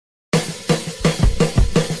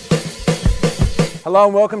Hello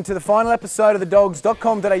and welcome to the final episode of the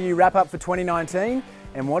dogs.com.au wrap-up for 2019.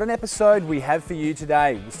 And what an episode we have for you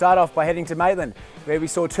today. We'll start off by heading to Maitland, where we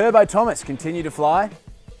saw Turbo Thomas continue to fly.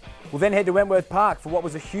 We'll then head to Wentworth Park for what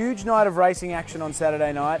was a huge night of racing action on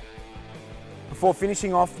Saturday night, before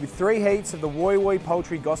finishing off with 3 heats of the Woi Woi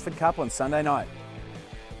Poultry Gosford Cup on Sunday night.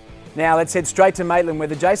 Now let's head straight to Maitland, where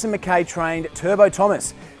the Jason McKay trained Turbo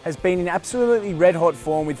Thomas has been in absolutely red-hot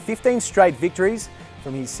form with 15 straight victories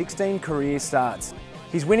from his 16 career starts.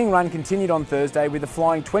 His winning run continued on Thursday with a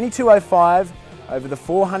flying 22.05 over the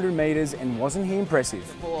 400 metres, and wasn't he impressive?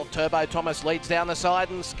 Turbo Thomas leads down the side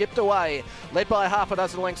and skipped away, led by half a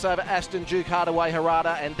dozen lengths over Aston Duke, Hardaway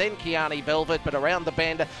Harada and then Kiani Velvet, but around the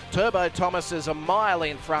bend Turbo Thomas is a mile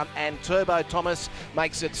in front and Turbo Thomas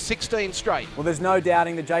makes it 16 straight. Well, there's no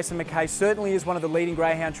doubting that Jason McKay certainly is one of the leading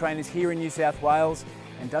greyhound trainers here in New South Wales,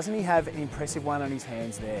 and doesn't he have an impressive one on his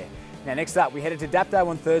hands there? Now next up, we headed to Dapto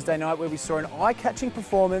on Thursday night, where we saw an eye-catching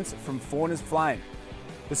performance from Fauna's Flame.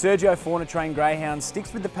 The Sergio Fauna trained greyhound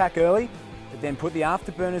sticks with the pack early, but then put the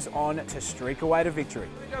afterburners on to streak away to victory.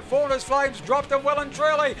 Fauna's Flames dropped them well and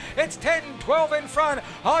truly. It's 10-12 in front.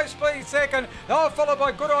 High Speed second. Followed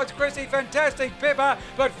by Good Odds Chrissy, Fantastic Pippa.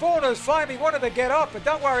 But Fauna's Flame, he wanted to get off, but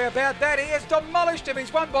don't worry about that. He has demolished him.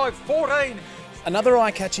 He's won by 14. Another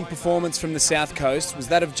eye-catching performance from the South Coast was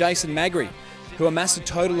that of Jason Magri, who amassed a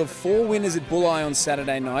total of 4 winners at Bulleye on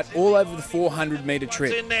Saturday night, all over the 400 metre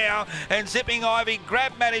trip. In now, and Zipping Ivy,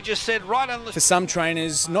 grab manager said right on the... For some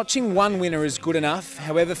trainers, notching 1 winner is good enough.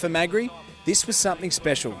 However, for Magri, this was something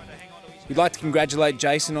special. We'd like to congratulate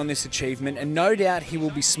Jason on this achievement, and no doubt he will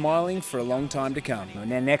be smiling for a long time to come.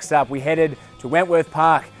 Now next up, we headed to Wentworth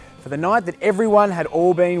Park for the night that everyone had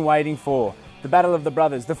all been waiting for. The Battle of the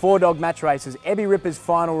Brothers, the 4-dog match races, Ebby Ripper's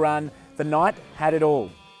final run. The night had it all.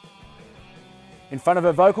 In front of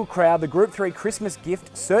a vocal crowd, the Group 3 Christmas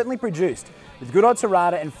gift certainly produced, with Good Odds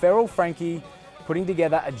Harada and Feral Frankie putting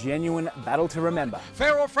together a genuine battle to remember.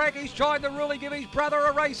 Feral Frankie's trying to really give his brother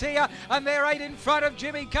a race here, and they're 8 in front of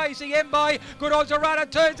Jimmy Casey. Mby, Good Odds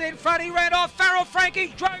Harada turns in front, he ran off. Feral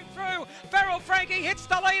Frankie drove through. Feral Frankie hits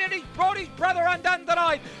the lead and he's brought his brother undone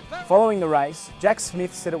tonight. Following the race, Jack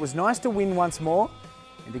Smith said it was nice to win once more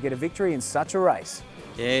and to get a victory in such a race.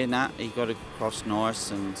 Yeah, he got across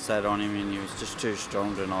nice and sat on him, and he was just too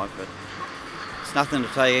strong tonight, but it's nothing to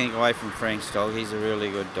take away from Frank's dog. He's a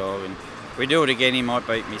really good dog, and if we do it again he might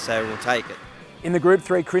beat me, so we'll take it. In the Group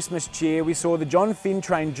 3 Christmas cheer, we saw the John Finn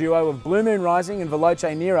trained duo of Blue Moon Rising and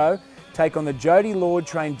Veloce Nero take on the Jody Lord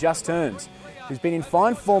trained Just Terms, who's been in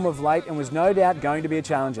fine form of late and was no doubt going to be a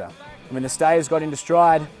challenger. And when the stayers got into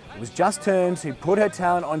stride, it was Just Terms who put her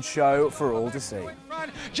talent on show for all to see.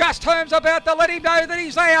 Just Terms about to let him know that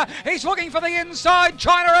he's there. He's looking for the inside.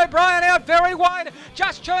 China O'Brien out very wide.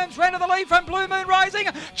 Just Terms ran to the lead from Blue Moon Rising.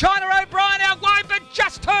 China O'Brien out wide, but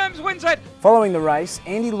Just Terms wins it. Following the race,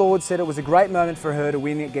 Andy Lord said it was a great moment for her to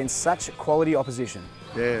win against such quality opposition.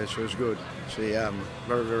 Yeah, she was good. She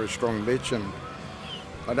very, very strong bitch, and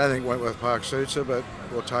I don't think Wentworth Park suits her, but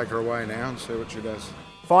we'll take her away now and see what she does.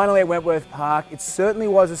 Finally at Wentworth Park, it certainly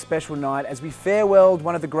was a special night as we farewelled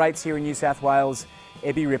one of the greats here in New South Wales,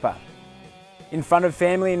 Ebby Ripper. In front of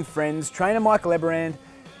family and friends, trainer Michael Eberand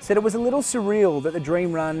said it was a little surreal that the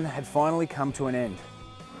dream run had finally come to an end.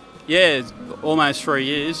 Yeah, it's almost 3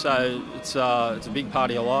 years, so it's a big part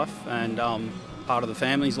of your life and part of the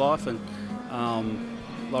family's life, and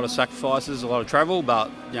a lot of sacrifices, a lot of travel, but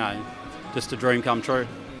you know, just a dream come true.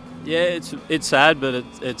 Yeah, it's sad, but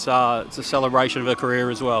it's a celebration of a career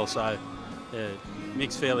as well. So, yeah,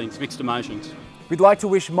 mixed feelings, mixed emotions. We'd like to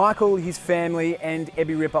wish Michael, his family and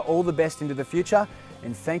Ebby Ripper all the best into the future,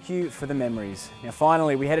 and thank you for the memories. Now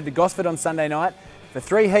finally, we headed to Gosford on Sunday night for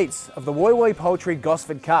 3 heats of the Woi Woi Poultry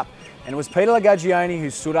Gosford Cup, and it was Peter Lagagioni who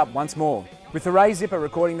stood up once more, with Hooray Zipper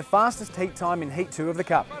recording the fastest heat time in Heat 2 of the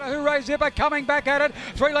Cup. Hooray Zipper coming back at it.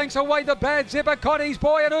 3 lengths away, the bad Zipper. Connie's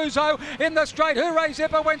boy and Uzo in the straight. Hooray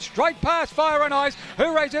Zipper went straight past Fire and Ice.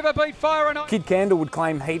 Hooray Zipper beat Fire and Ice. Kid Candle would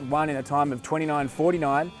claim Heat 1 in a time of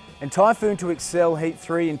 29.49, and Typhoon to excel Heat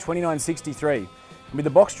 3 in 29.63. And with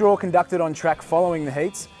the box draw conducted on track following the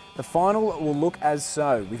heats, the final will look as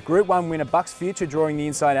so, with Group 1 winner Bucks Future drawing the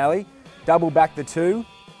inside alley, double back the 2,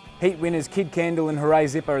 heat winners Kid Candle and Hooray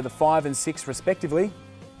Zipper are the 5 and 6 respectively,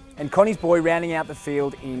 and Connie's boy rounding out the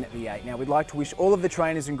field in the 8. Now we'd like to wish all of the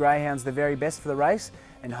trainers and greyhounds the very best for the race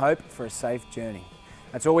and hope for a safe journey.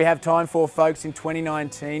 That's all we have time for, folks, in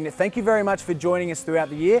 2019. Thank you very much for joining us throughout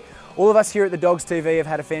the year. All of us here at the Dogs TV have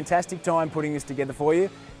had a fantastic time putting this together for you,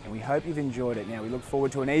 and we hope you've enjoyed it. Now we look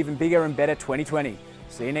forward to an even bigger and better 2020.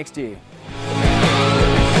 See you next year.